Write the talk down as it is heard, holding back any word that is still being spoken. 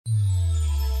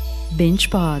Binge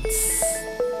Pods.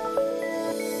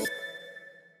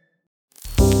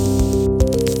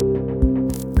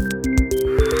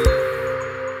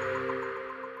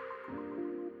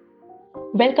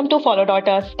 Welcome to Follow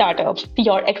Daughter Startups,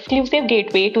 your exclusive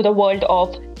gateway to the world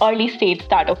of early stage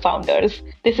startup founders.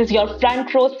 This is your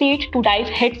front row seat to dive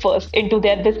headfirst into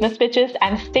their business pitches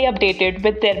and stay updated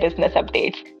with their business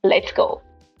updates. Let's go.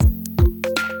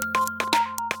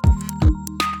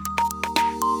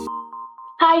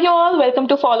 Hi, you all. Welcome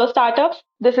to Follow Startups.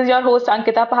 This is your host,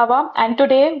 Ankita Pahwa, and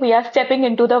today we are stepping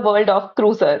into the world of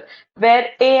Kruzr, where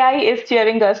AI is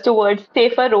steering us towards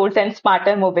safer roads and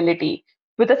smarter mobility.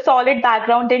 With a solid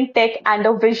background in tech and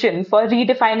a vision for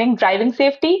redefining driving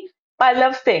safety,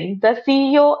 Pallav Singh, the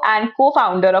CEO and co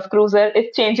founder of Kruzr,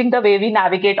 is changing the way we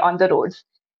navigate on the roads.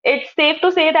 It's safe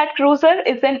to say that Kruzr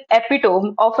is an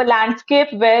epitome of a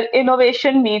landscape where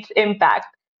innovation meets impact.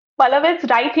 Pallav is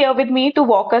right here with me to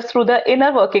walk us through the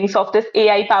inner workings of this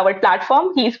AI powered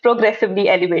platform he's progressively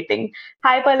elevating.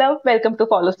 Hi, Pallav. Welcome to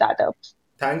Follow Startups.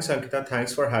 Thanks, Ankita.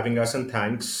 Thanks for having us, and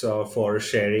thanks for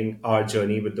sharing our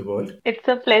journey with the world. It's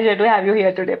a pleasure to have you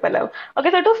here today, Pallav.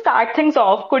 Okay, so to start things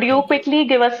off, could you Thank you. quickly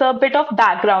give us a bit of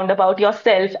background about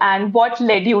yourself and what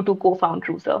led you to co found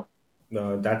Cruiser?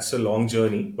 That's a long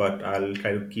journey, but I'll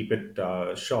try to keep it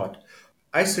short.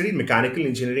 I studied mechanical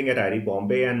engineering at IIT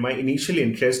Bombay, and my initial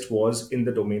interest was in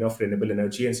the domain of renewable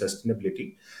energy and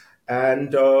sustainability.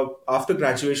 And after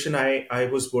graduation, I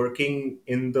was working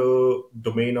in the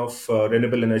domain of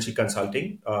renewable energy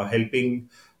consulting, helping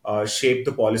shape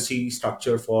the policy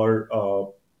structure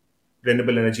for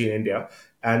renewable energy in India.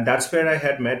 And that's where I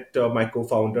had met my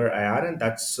co-founder Ayar, and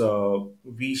that's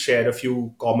we shared a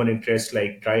few common interests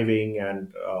like driving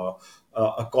and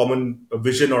a common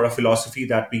vision or a philosophy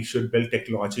that we should build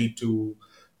technology to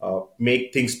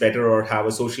make things better or have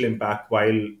a social impact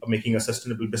while making a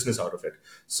sustainable business out of it.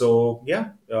 So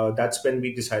yeah, that's when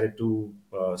we decided to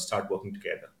start working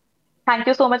together. Thank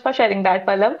you so much for sharing that,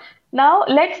 Pallav. Now,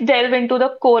 let's delve into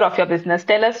the core of your business.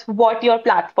 Tell us what your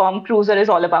platform, Cruiser, is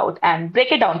all about and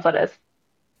break it down for us.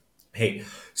 Hey,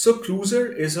 so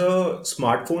Kruzr is a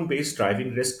smartphone based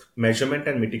driving risk measurement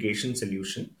and mitigation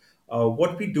solution.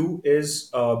 What we do is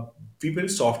we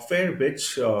build software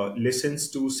which listens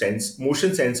to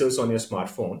motion sensors on your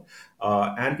smartphone,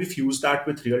 and we fuse that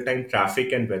with real time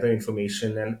traffic and weather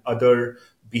information and other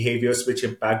behaviors which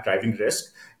impact driving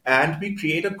risk. And we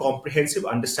create a comprehensive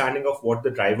understanding of what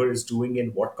the driver is doing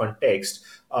in what context,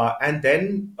 and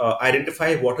then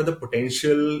identify what are the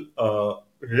potential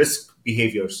risk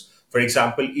behaviors. For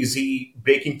example, is he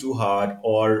braking too hard,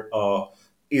 or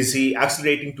is he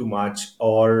accelerating too much,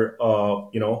 or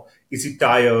is he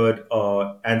tired,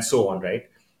 and so on, right?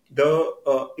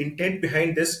 The intent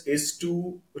behind this is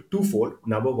twofold.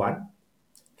 Number one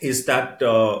is that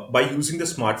by using the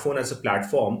smartphone as a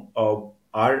platform,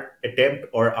 our attempt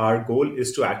or our goal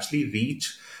is to actually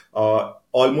reach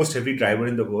almost every driver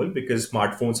in the world because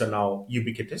smartphones are now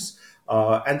ubiquitous.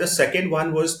 And the second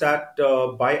one was that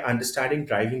by understanding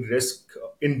driving risk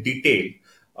in detail,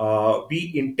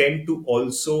 we intend to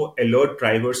also alert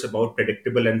drivers about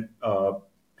predictable and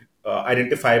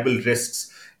identifiable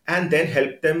risks, and then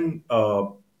help them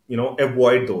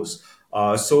avoid those.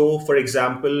 So for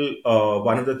example,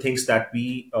 one of the things that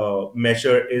we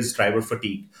measure is driver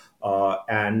fatigue,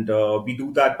 and we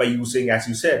do that by using, as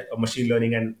you said, machine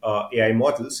learning and AI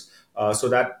models, so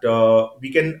that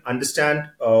we can understand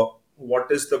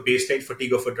what is the baseline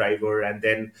fatigue of a driver, and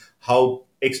then how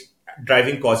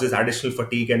driving causes additional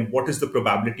fatigue, and what is the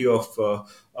probability of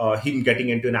him getting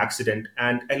into an accident,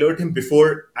 and alert him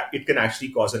before it can actually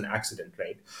cause an accident,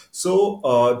 right?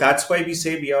 So that's why we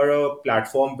say we are a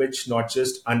platform which not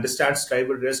just understands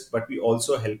driver risk, but we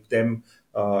also help them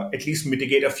at least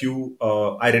mitigate a few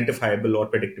identifiable or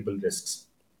predictable risks.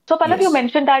 So, Pallav, you Yes.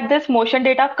 mentioned that this motion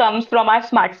data comes from our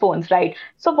smartphones, right?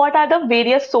 So, what are the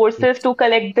various sources to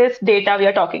collect this data we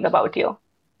are talking about here?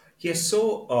 Yes,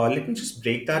 so let me just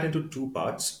break that into two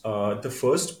parts. The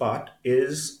first part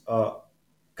is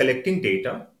collecting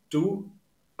data to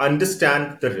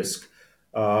understand the risk.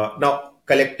 Now,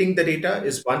 collecting the data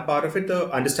is one part of it. The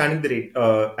understanding the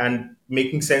data and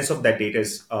making sense of that data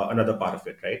is another part of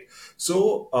it, right?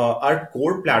 So, our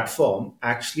core platform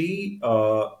actually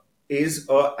is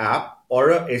a app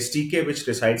or a SDK which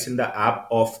resides in the app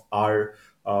of our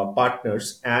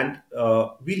partners, and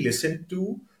we listen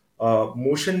to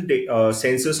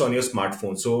sensors on your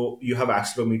smartphone. So you have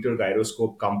accelerometer,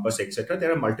 gyroscope, compass, etc.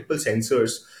 There are multiple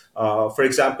sensors. For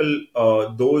example,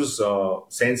 those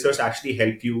sensors actually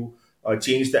help you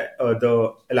change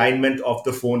the alignment of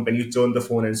the phone when you turn the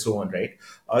phone and so on, right?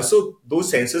 So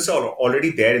those sensors are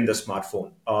already there in the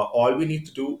smartphone. All we need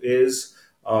to do is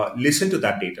listen to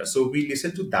that data. So we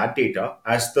listen to that data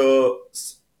as the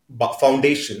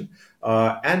foundation,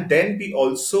 and then we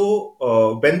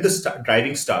also, when the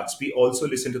driving starts, we also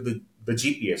listen to the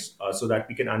GPS, so that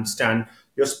we can understand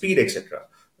your speed, etc.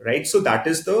 Right? So that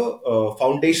is the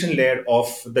foundation layer of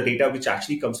the data which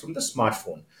actually comes from the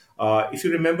smartphone. If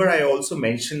you remember, I also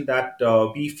mentioned that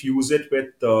we fuse it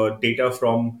with data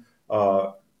from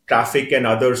traffic and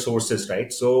other sources,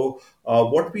 right? So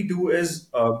what we do is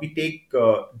we take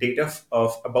data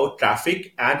about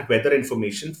traffic and weather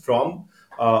information from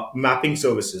mapping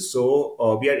services.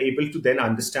 So we are able to then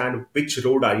understand which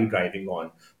road are you driving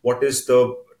on, what is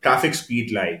the traffic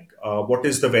speed like, what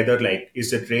is the weather like,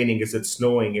 is it raining, is it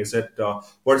snowing, is it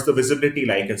what is the visibility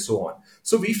like, and so on.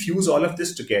 So we fuse all of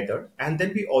this together, and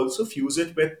then we also fuse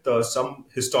it with some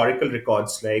historical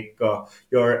records like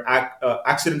your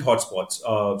accident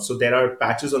hotspots. So there are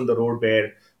patches on the road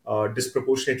where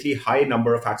disproportionately high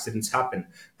number of accidents happen.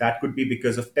 That could be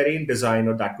because of terrain design,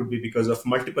 or that could be because of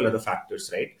multiple other factors,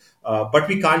 right? But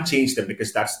we can't change them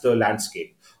because that's the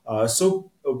landscape.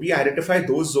 So we identify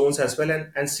those zones as well,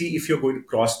 and see if you're going to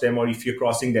cross them or if you're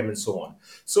crossing them and so on.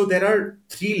 So there are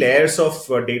three layers of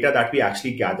data that we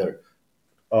actually gather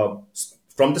uh,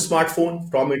 from the smartphone,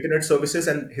 from internet services,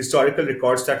 and historical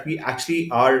records that we actually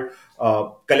are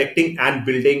collecting and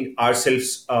building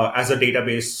ourselves as a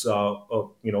database,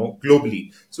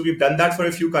 globally. So we've done that for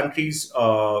a few countries.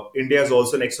 India is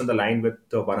also next on the line with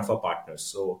one of our partners.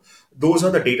 So those are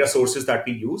the data sources that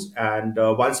we use. And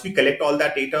once we collect all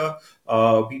that data,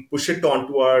 we push it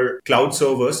onto our cloud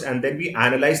servers, and then we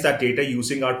analyze that data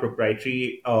using our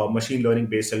proprietary machine learning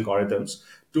based algorithms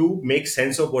to make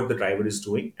sense of what the driver is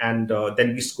doing, and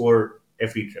then we score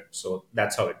every trip. So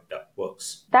that's how it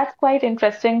works. That's quite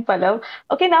interesting, Pallav.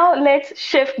 Okay, now let's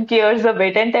shift gears a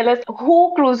bit and tell us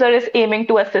who Cruiser is aiming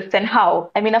to assist and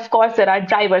how. I mean, of course, there are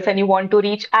drivers and you want to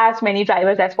reach as many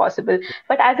drivers as possible.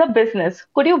 But as a business,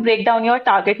 could you break down your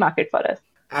target market for us?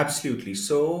 Absolutely.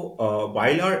 So,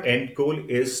 while our end goal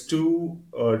is to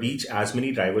reach as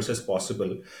many drivers as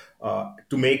possible,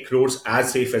 to make roads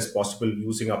as safe as possible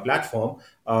using our platform,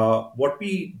 what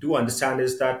we do understand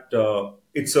is that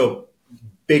it's a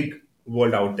big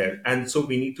world out there. And so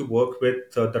we need to work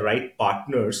with the right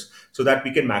partners so that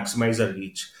we can maximize our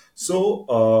reach.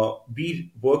 So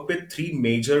we work with three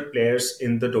major players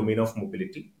in the domain of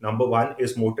mobility. Number one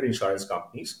is motor insurance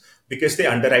companies, because they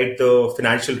underwrite the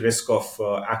financial risk of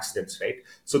accidents, right?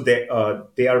 So they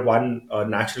are one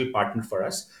natural partner for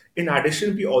us. In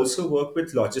addition, we also work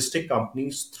with logistic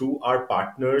companies through our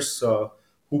partners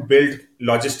who build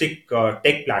logistic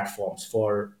tech platforms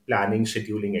for planning,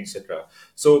 scheduling, etc.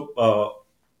 So,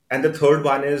 and the third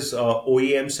one is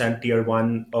OEMs and tier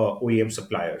one OEM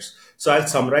suppliers. So I'll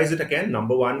summarize it again.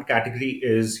 Number one category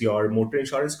is your motor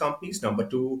insurance companies. Number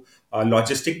two,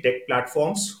 logistic tech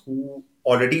platforms who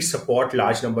already support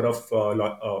large number of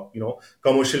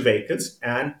commercial vehicles.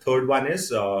 And third one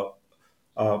is uh,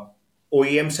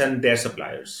 OEMs and their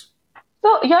suppliers.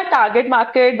 So your target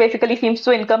market basically seems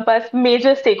to encompass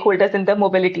major stakeholders in the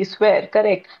mobility sphere,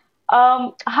 correct?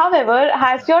 However,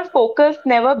 has your focus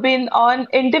never been on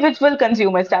individual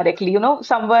consumers directly?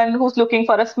 Someone who's looking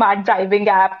for a smart driving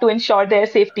app to ensure their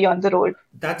safety on the road.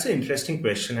 That's an interesting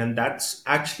question, and that's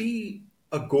actually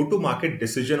a go-to-market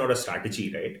decision or a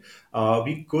strategy, right?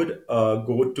 We could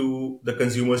go to the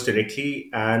consumers directly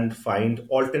and find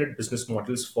alternate business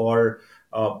models for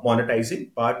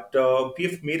monetizing, but we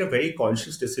have made a very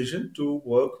conscious decision to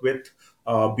work with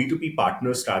B2B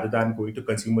partners rather than going to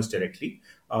consumers directly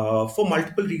for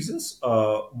multiple reasons.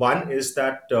 One is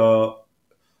that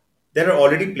there are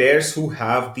already players who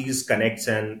have these connects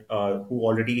and who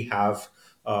already have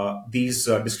these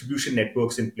distribution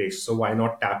networks in place. So why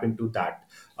not tap into that?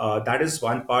 That is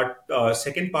one part.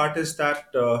 Second part is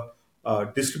that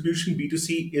distribution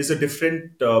B2C is a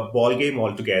different ball game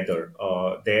altogether.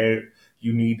 There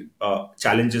you need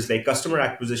challenges like customer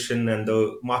acquisition and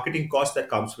the marketing cost that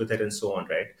comes with it and so on,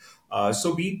 right?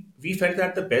 So we felt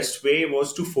that the best way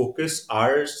was to focus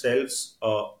ourselves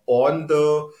on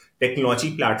the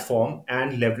technology platform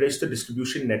and leverage the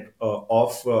distribution net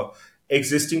of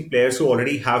existing players who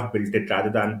already have built it rather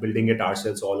than building it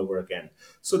ourselves all over again.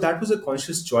 So that was a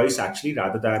conscious choice actually,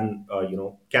 rather than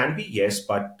can be, yes,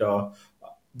 but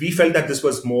we felt that this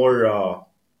was more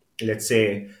let's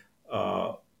say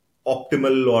uh,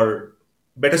 optimal or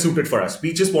better suited for us.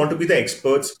 We just want to be the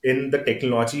experts in the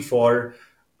technology for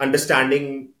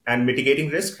understanding and mitigating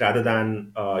risk rather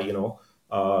than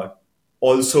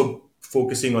also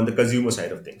focusing on the consumer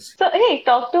side of things. So, hey,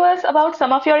 talk to us about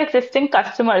some of your existing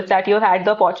customers that you had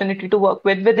the opportunity to work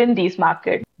with within these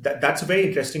markets. That's a very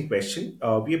interesting question.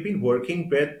 We have been working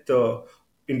with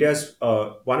India's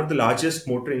one of the largest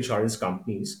motor insurance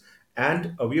companies,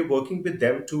 and we are working with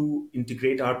them to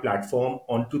integrate our platform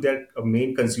onto their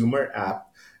main consumer app,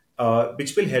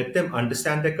 which will help them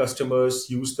understand their customers,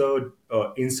 use the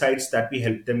insights that we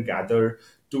help them gather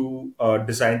to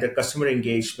design their customer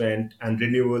engagement and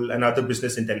renewal and other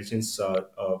business intelligence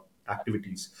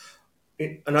activities.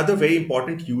 Another very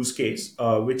important use case,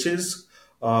 which is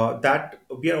that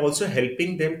we are also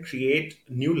helping them create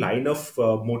new line of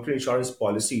motor insurance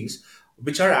policies,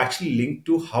 which are actually linked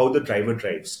to how the driver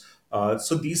drives.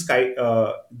 So these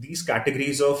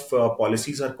categories of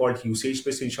policies are called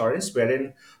usage-based insurance,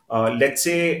 wherein let's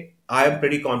say I am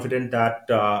pretty confident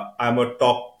that I'm a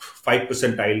top 5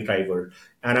 percentile driver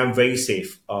and I'm very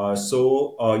safe.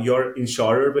 So your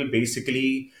insurer will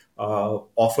basically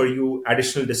offer you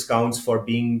additional discounts for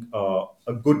being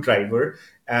a good driver,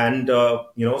 and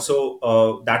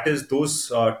that is those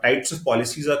types of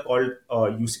policies are called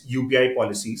UBI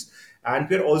policies, and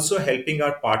we're also helping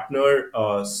our partner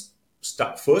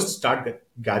first start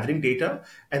gathering data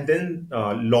and then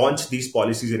launch these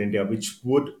policies in India, which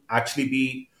would actually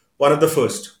be one of the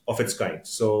first of its kind.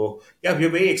 So yeah, we're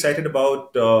very excited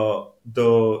about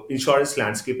the insurance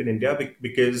landscape in India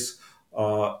because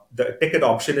the tech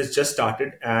adoption has just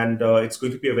started, and it's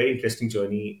going to be a very interesting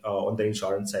journey on the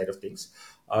insurance side of things.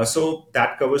 So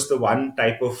that covers the one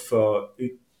type of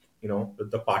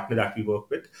the partner that we work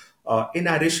with. In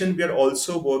addition, we are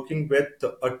also working with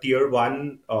a tier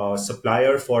one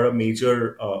supplier for a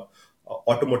major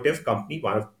automotive company,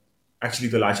 one of actually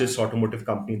the largest automotive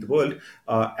company in the world.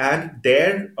 And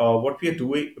there, what we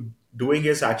are doing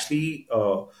is actually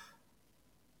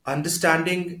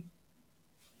understanding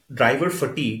driver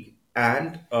fatigue,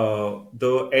 and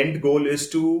the end goal is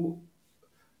to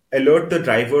alert the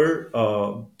driver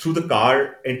through the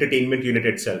car entertainment unit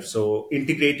itself. So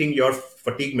integrating your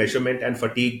fatigue measurement and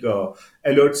fatigue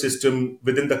alert system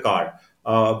within the car,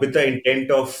 with the intent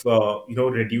of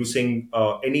reducing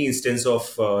any instance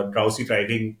of drowsy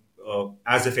driving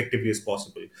as effectively as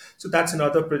possible. So that's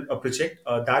another project.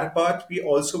 That apart, we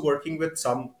also working with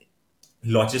some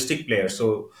logistic player.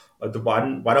 So the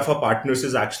one of our partners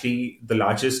is actually the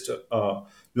largest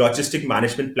logistic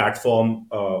management platform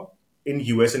in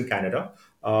US and Canada.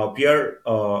 We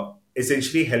are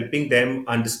essentially helping them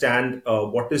understand uh,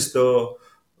 what is the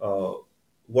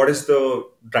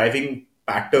driving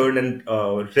pattern and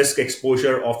risk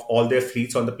exposure of all their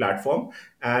fleets on the platform,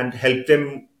 and help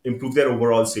them improve their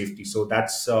overall safety. So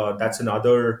that's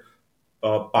another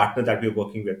partner that we're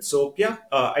working with. So yeah,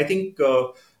 I think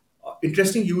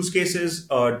interesting use cases,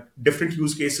 different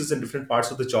use cases in different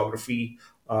parts of the geography,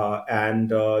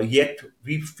 and yet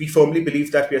we firmly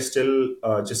believe that we are still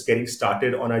just getting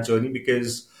started on our journey,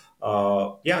 because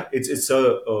yeah, it's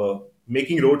a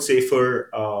making road safer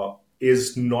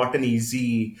is not an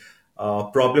easy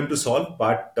problem to solve,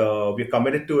 but we're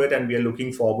committed to it, and we are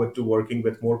looking forward to working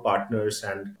with more partners.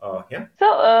 And yeah.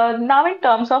 So, now in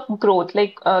terms of growth,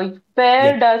 like Yeah.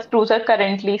 where does Cruiser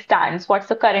currently stands? What's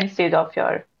the current stage of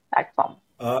your platform?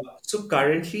 So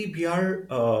currently, we are,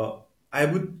 I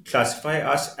would classify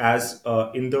us as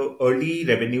in the early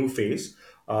revenue phase.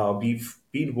 We've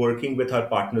been working with our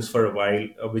partners for a while,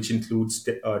 which includes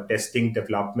testing,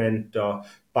 development,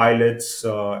 pilots,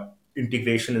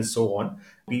 integration, and so on.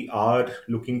 We are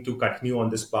looking to continue on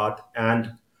this path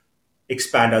and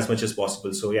expand as much as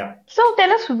possible. So, yeah. So, tell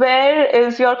us, where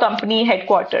is your company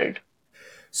headquartered?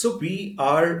 So we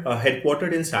are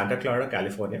headquartered in Santa Clara,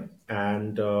 California,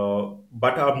 and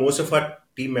but most of our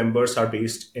team members are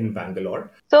based in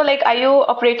Bangalore. So, like, are you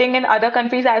operating in other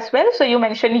countries as well? So, you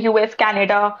mentioned US,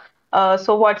 Canada.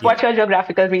 So, Yeah. what's your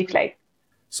geographical reach like?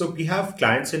 So we have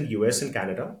clients in US and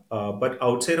Canada, but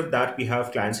outside of that, we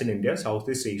have clients in India,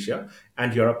 Southeast Asia,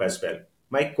 and Europe as well.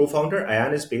 My co-founder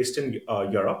Ayan is based in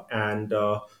Europe, and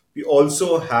we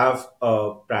also have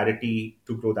a priority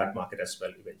to grow that market as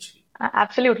well eventually.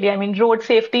 Absolutely. I mean, road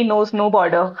safety knows no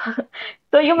border.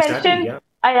 So, you Exactly. mentioned Yeah.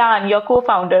 Ayan, your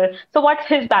co-founder. So, what's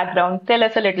his background? Tell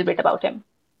us a little bit about him.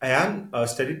 Ayan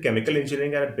studied chemical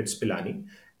engineering at BITS Pilani,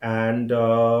 and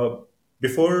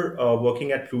before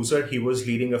working at Kruzr, he was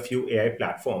leading a few AI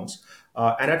platforms.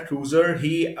 And at Kruzr,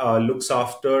 he looks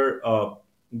after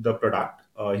the product.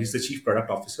 He's the chief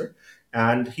product officer,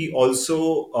 and he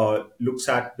also looks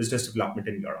at business development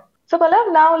in Europe. So,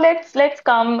 Pallav, now let's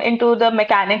come into the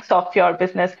mechanics of your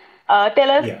business.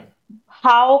 Tell us Yeah.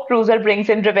 how Cruiser brings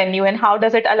in revenue and how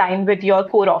does it align with your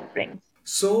core offerings?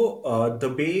 So the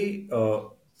way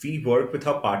we work with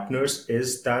our partners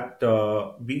is that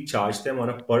we charge them on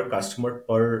a per customer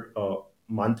per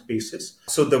month basis.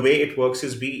 So the way it works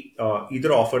is we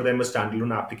either offer them a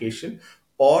standalone application,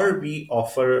 or we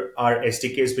offer our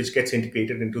SDKs, which gets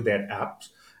integrated into their apps,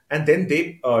 and then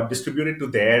they distribute it to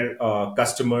their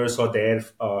customers or their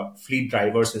fleet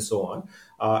drivers and so on.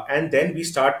 And then we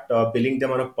start billing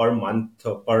them on a per month,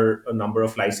 per number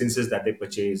of licenses that they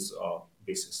purchase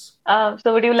basis.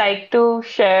 So would you like to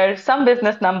share some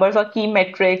business numbers or key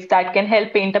metrics that can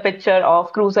help paint a picture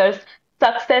of Cruiser's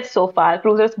success so far,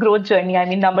 Cruiser's growth journey? I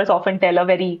mean, numbers often tell a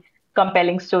very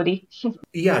compelling story.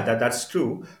 Yeah, that's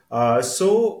true. We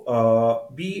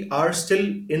are still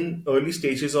in early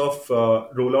stages of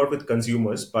rollout with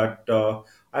consumers, but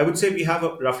I would say we have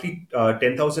roughly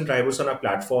 10,000 drivers on our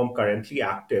platform currently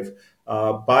active.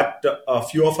 But a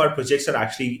few of our projects are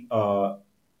actually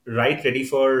right ready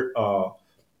for,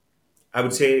 I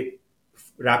would say,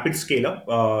 rapid scale up.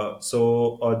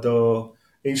 The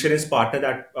insurance partner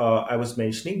that I was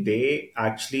mentioning, they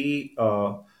actually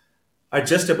are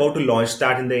just about to launch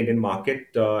that in the Indian market,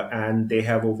 and they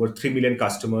have over 3 million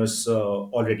customers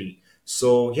already.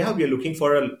 So, yeah, we are looking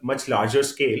for a much larger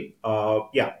scale.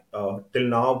 Till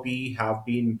now, we have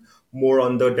been more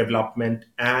on the development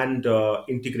and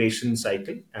integration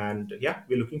cycle. And yeah,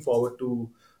 we're looking forward to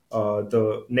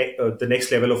the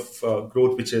next level of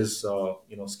growth, which is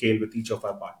scale with each of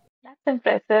our partners. That's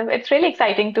impressive. It's really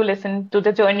exciting to listen to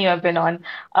the journey you have been on.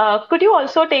 Could you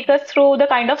also take us through the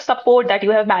kind of support that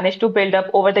you have managed to build up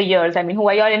over the years? I mean, who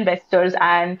are your investors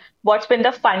and what's been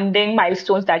the funding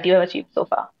milestones that you have achieved so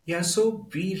far? Yeah, so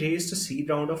we raised a seed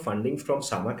round of funding from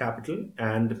Sama Capital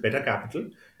and Beta Capital.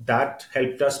 That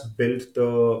helped us build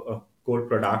the core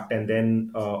product, and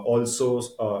then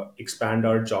also expand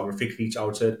our geographic reach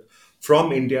outside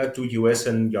from India to US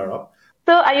and Europe.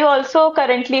 So, are you also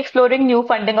currently exploring new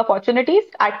funding opportunities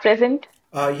at present?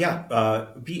 We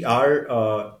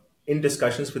are in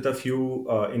discussions with a few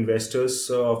investors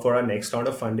for our next round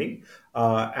of funding,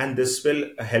 and this will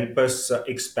help us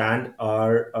expand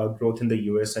our growth in the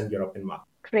US and European market.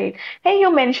 Great. Hey,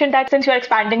 you mentioned that since you're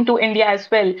expanding to India as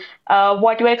well,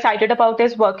 what you're excited about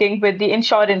is working with the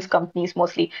insurance companies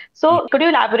mostly. So, could you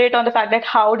elaborate on the fact that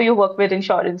how do you work with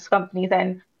insurance companies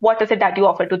and what is it that you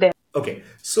offer to them? Okay,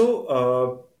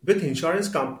 so with insurance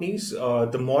companies,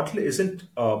 the model isn't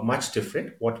much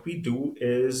different. What we do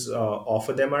is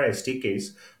offer them our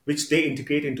SDKs, which they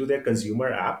integrate into their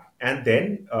consumer app, and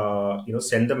then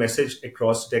send the message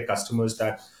across to their customers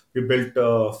that we built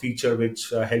a feature which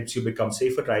helps you become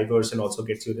safer drivers and also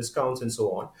gets you discounts and so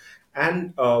on.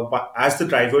 And but as the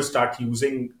drivers start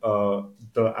using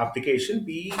the application,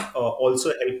 we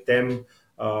also help them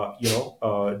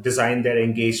design their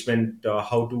engagement,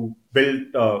 how to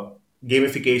build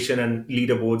gamification and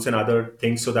leaderboards and other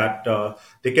things so that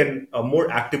they can more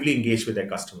actively engage with their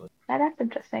customers. Yeah, that's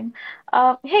interesting.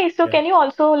 Hey, so Yeah. can you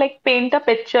also like paint a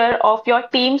picture of your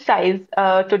team size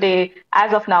today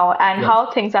as of now and Yeah.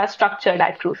 how things are structured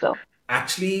at Cruiser?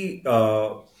 Actually,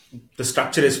 the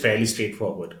structure is fairly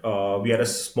straightforward. We are a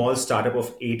small startup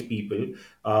of 8 people.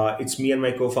 It's me and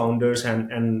my co-founders,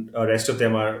 and rest of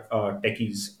them are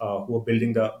techies who are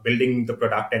building the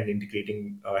product and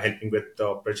integrating, helping with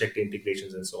project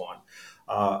integrations and so on.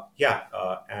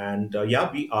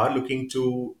 We are looking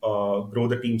to grow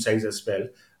the team size as well.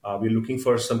 We're looking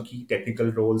for some key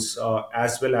technical roles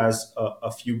as well as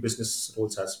a few business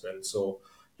roles as well. So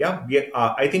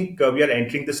I think we are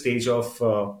entering the stage of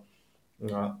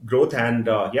growth, and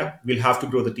we'll have to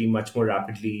grow the team much more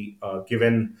rapidly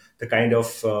given the kind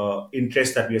of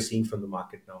interest that we are seeing from the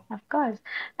market now. Of course.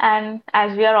 And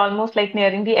as we are almost like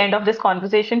nearing the end of this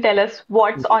conversation, tell us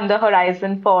what's on the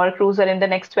horizon for Cruiser in the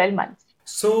next 12 months.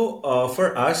 So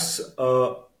for us,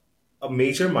 a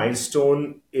major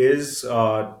milestone is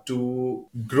to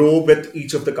grow with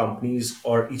each of the companies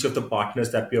or each of the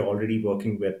partners that we are already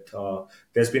working with.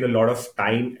 There's been a lot of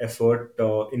time, effort,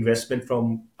 investment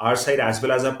from our side as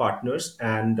well as our partners,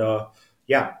 and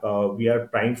we are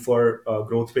primed for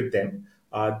growth with them.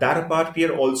 That apart, we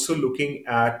are also looking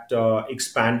at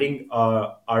expanding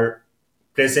our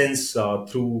presence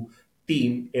through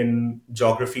team in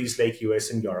geographies like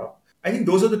US and Europe. I think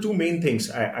those are the two main things.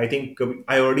 I think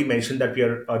I already mentioned that we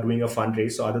are doing a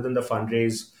fundraise. So, other than the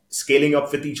fundraise, scaling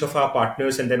up with each of our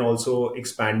partners and then also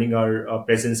expanding our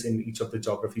presence in each of the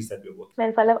geographies that we're working.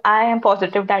 Well, Pallav, I am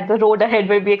positive that the road ahead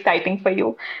will be exciting for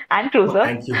you and Oh, Cruiser.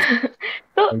 thank you.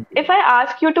 So, Thank you. if I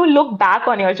ask you to look back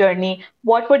on your journey,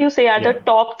 what would you say are the Yeah.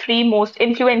 top three most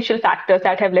influential factors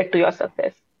that have led to your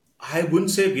success? I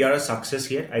wouldn't say we are a success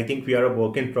yet. I think we are a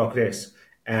work in progress.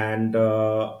 And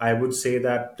I would say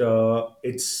that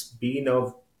it's been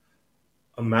a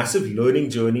a massive learning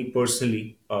journey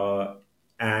personally,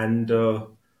 and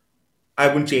I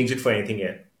wouldn't change it for anything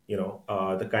yet.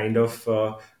 The kind of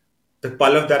the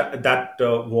Pallav that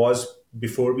was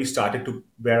before we started to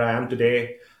where I am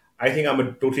today. I think I'm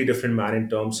a totally different man in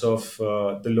terms of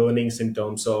the learnings, in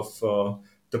terms of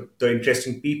the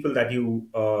interesting people that you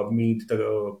meet,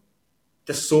 the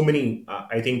just so many.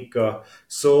 I think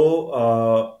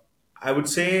so. I would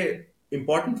say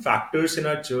important factors in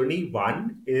our journey.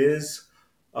 One is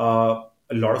a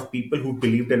lot of people who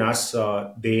believed in us.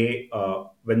 They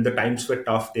when the times were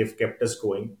tough, they've kept us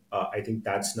going. I think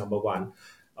that's number one.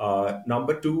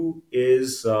 Number two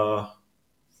is I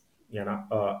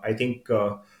think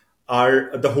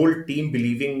our the whole team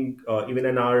believing even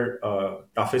in our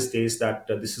toughest days that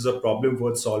this is a problem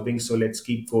worth solving. So let's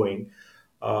keep going.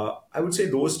 I would say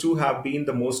those two have been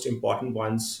the most important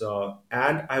ones,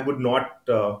 and I would not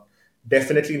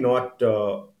definitely not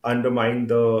undermine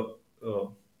the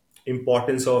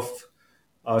importance of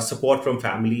support from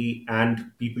family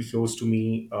and people close to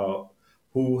me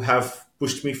who have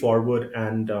pushed me forward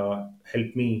and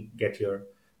helped me get here.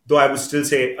 Though I would still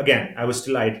say again, I would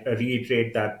still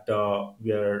reiterate that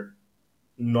we are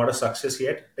not a success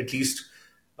yet. At least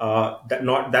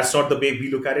that's not the way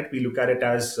we look at it. We look at it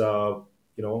as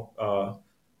you know.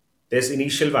 There's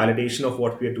initial validation of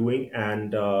what we are doing,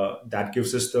 and that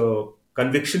gives us the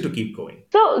conviction to keep going.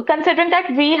 So, considering that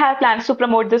we have plans to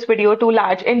promote this video to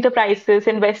large enterprises,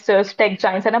 investors, tech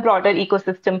giants, and a broader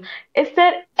ecosystem, is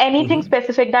there anything Mhm.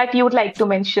 specific that you would like to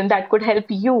mention that could help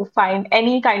you find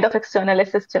any kind of external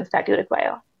assistance that you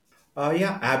require?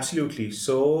 Yeah, absolutely.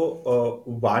 So,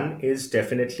 one is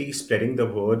definitely spreading the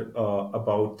word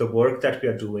about the work that we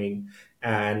are doing,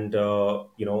 and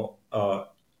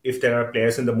if there are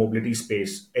players in the mobility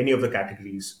space, any of the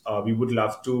categories, we would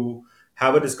love to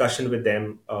have a discussion with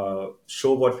them,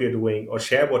 show what we are doing, or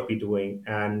share what we're doing,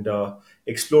 and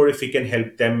explore if we can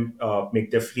help them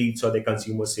make their fleets or their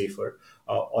consumers safer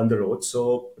on the road.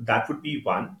 So that would be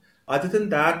one. Other than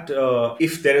that,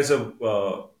 if there is a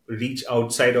reach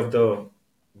outside of the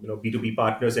B2B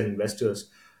partners and investors,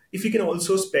 if you can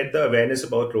also spread the awareness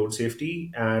about road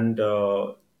safety, and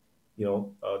that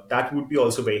would be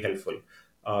also very helpful.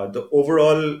 The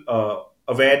overall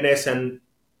awareness and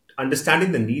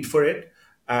understanding the need for it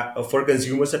for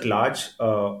consumers at large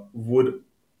would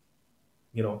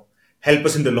help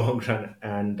us in the long run.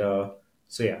 And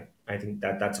so yeah, I think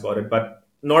that's about it, but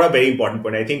not a very important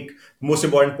point. I think the most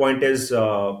important point is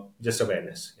just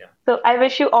awareness. Yeah. So, I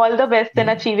wish you all the best in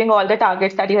Mhm. achieving all the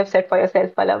targets that you have set for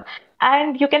yourself, Pallav.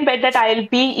 And you can bet that I'll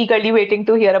be eagerly waiting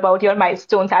to hear about your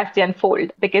milestones as they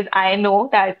unfold, because I know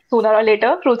that sooner or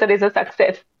later, Cruiser is a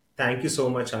success. Thank you so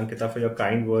much, Ankita, for your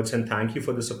kind words, and thank you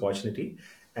for this opportunity.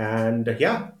 And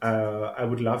yeah, I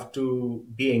would love to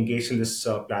be engaged in this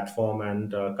platform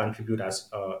and contribute as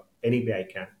any way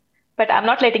I can. But I'm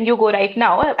not letting you go right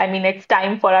now. I mean, it's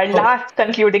time for our Oh, last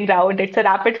concluding round. It's a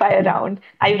rapid fire round.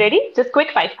 Are you ready? Just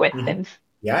quick five mhm. questions.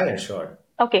 Yeah, yeah, sure.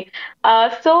 Okay.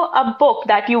 So, a book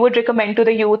that you would recommend to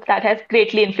the youth that has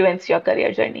greatly influenced your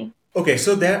career journey. Okay,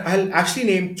 so there I'll actually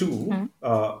name two. Hmm.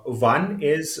 One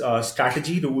is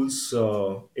Strategy Rules.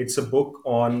 It's a book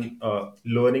on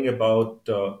learning about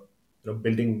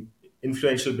building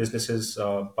influential businesses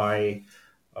by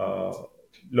uh,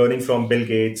 learning from Bill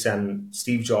Gates and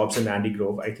Steve Jobs and Andy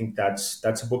Grove. I think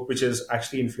that's a book which has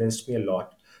actually influenced me a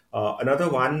lot. Another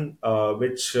one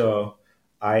which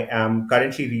I am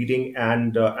currently reading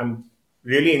and I'm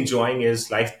really enjoying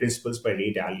is Life Principles by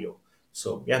Ray Dalio.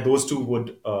 So yeah, those two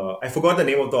would. I forgot the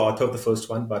name of the author of the first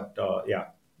one, but yeah,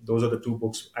 those are the two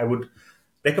books I would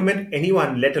recommend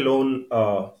anyone, let alone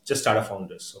just startup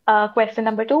founders. So Question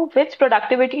number two. Which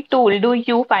productivity tool do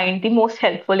you find the most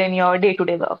helpful in your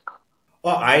day-to-day work?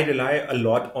 I rely a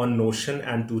lot on Notion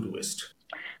and Todoist.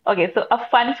 Okay, so a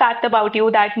fun fact about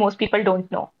you that most people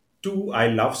don't know. Two, I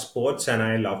love sports and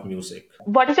I love music.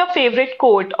 What is your favorite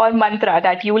quote or mantra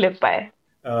that you live by?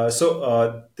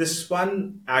 This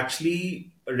one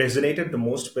actually resonated the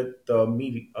most with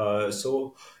me.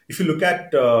 So if you look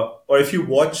at or if you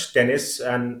watch tennis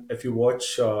and if you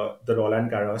watch the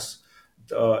Roland Garros,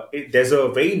 there's a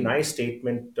very nice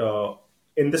statement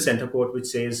in the center court which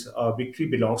says victory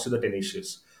belongs to the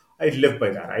tenacious. I live by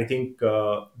that. I think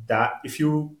that if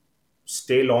you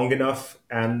stay long enough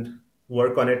and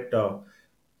work on it,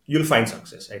 you'll find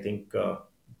success. I think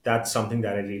that's something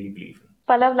that I really believe in.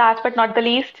 Pallav, last but not the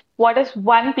least, what is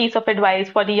one piece of advice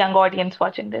for the young audience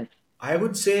watching this? I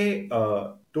would say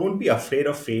don't be afraid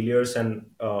of failures and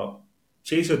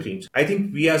chase your dreams. I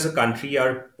think we as a country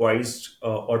are poised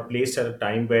or placed at a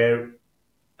time where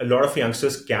a lot of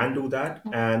youngsters can do that,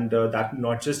 and that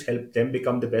not just help them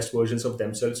become the best versions of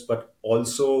themselves, but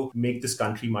also make this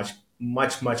country much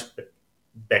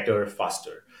better,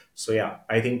 faster. So yeah,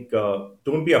 I think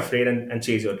don't be afraid and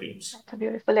chase your dreams. That's a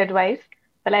beautiful advice.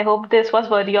 Well, I hope this was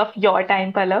worthy of your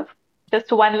time, Pallav.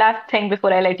 Just one last thing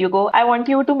before I let you go. I want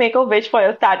you to make a wish for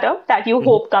your startup that you Mhm.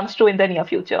 hope comes true in the near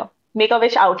future. Make a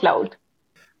wish out loud.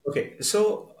 Okay,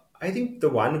 so I think the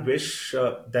one wish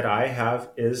that I have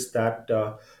is that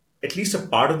at least a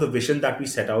part of the vision that we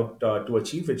set out to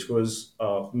achieve, which was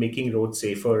making roads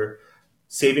safer,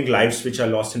 saving lives which are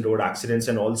lost in road accidents,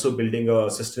 and also building a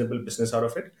sustainable business out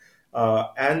of it.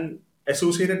 And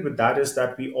associated with that is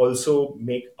that we also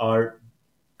make our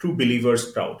true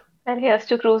believers proud. And here's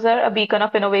to Cruiser, a beacon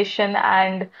of innovation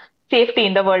and safety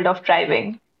in the world of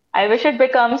driving. I wish it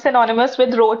becomes synonymous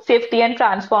with road safety and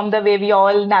transform the way we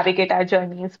all navigate our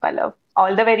journeys, Pallav.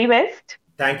 All the very best.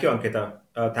 Thank you, Ankita.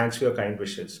 Thanks for your kind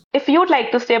wishes. If you'd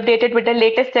like to stay updated with the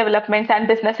latest developments and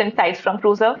business insights from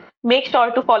Cruiser, make sure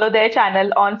to follow their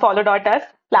channel on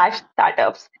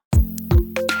follow.us/startups.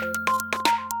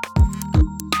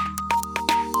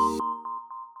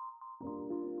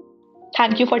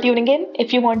 Thank you for tuning in.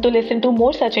 If you want to listen to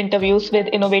more such interviews with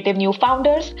innovative new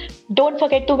founders, don't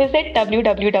forget to visit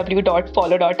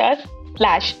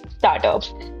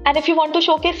www.follow.us/startups. And if you want to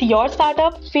showcase your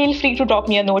startup, feel free to drop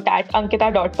me a note at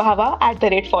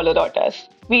ankita.pahava@follow.us.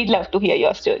 We'd love to hear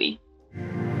your story.